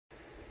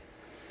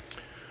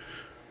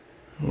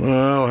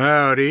Well,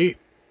 howdy.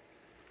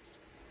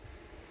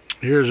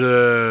 Here's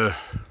a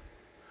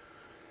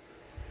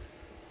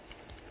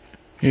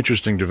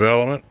interesting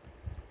development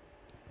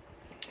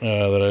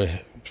that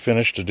I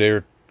finished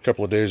a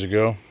couple of days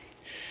ago.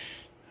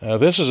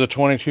 This is a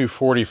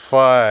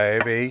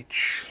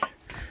 2245H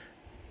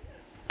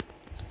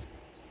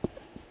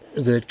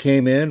that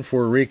came in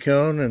for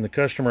Recone, and the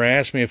customer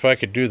asked me if I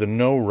could do the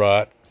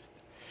no-rot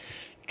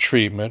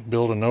treatment,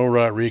 build a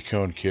no-rot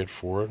Recone kit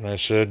for it, and I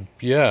said,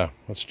 yeah,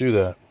 let's do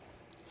that.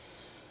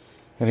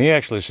 And he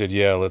actually said,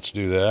 yeah, let's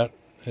do that.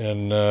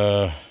 And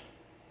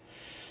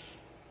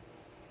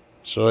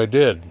so I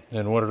did.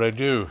 And what did I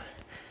do?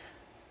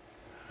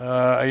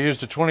 I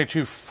used a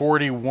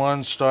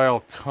 2241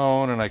 style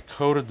cone, and I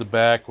coated the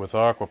back with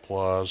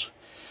Aquaplas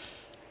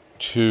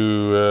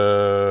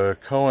to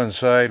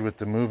coincide with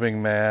the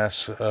moving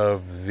mass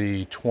of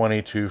the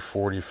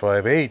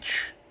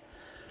 2245H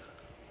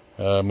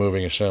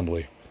moving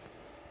assembly.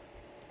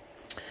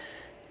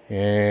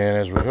 And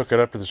as we hook it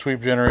up to the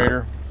sweep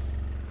generator,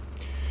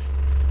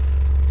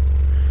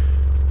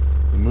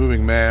 the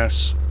moving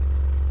mass,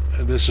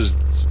 this has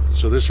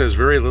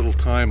very little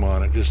time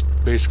on it, just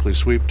basically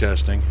sweep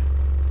testing.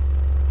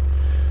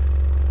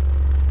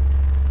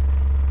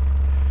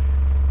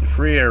 The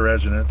free air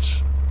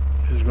resonance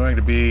is going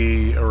to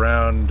be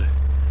around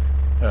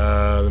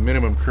the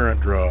minimum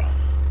current draw,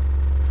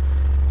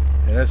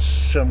 and that's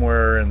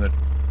somewhere in the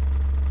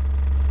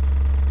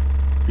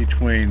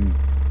between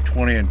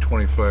 20 and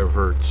 25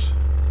 hertz.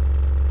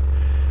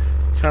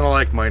 Kind of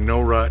like my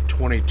no-rot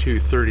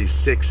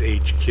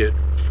 2236H kit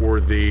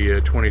for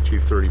the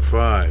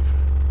 2235.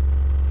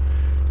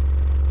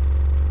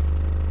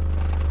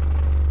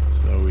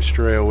 So we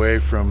stray away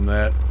from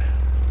that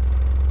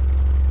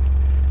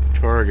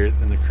target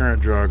and the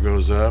current draw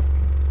goes up.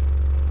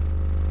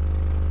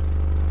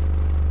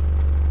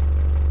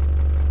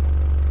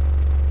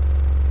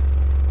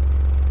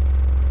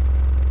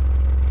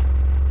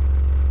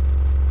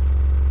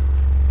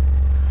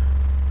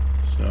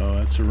 So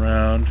that's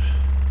around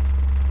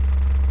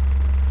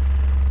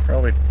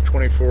probably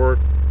 24,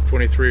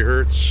 23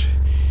 hertz.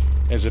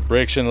 As it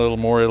breaks in a little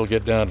more, it'll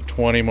get down to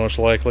 20 most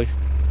likely.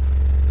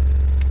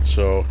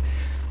 So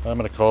I'm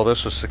going to call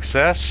this a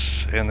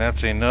success, and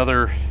that's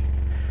another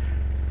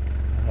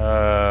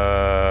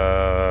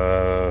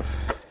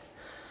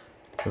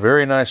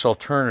very nice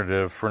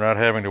alternative for not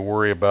having to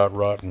worry about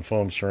rotten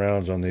foam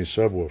surrounds on these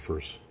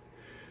subwoofers.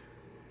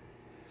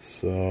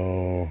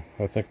 So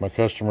I think my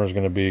customer is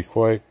going to be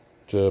quite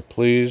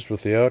pleased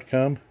with the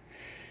outcome,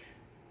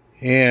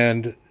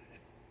 and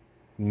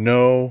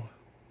no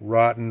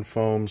rotten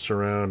foam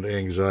surround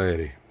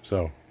anxiety.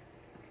 So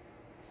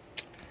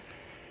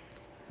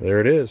there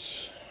it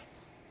is.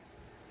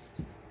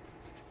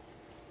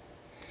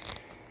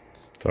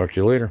 Talk to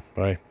you later.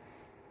 Bye.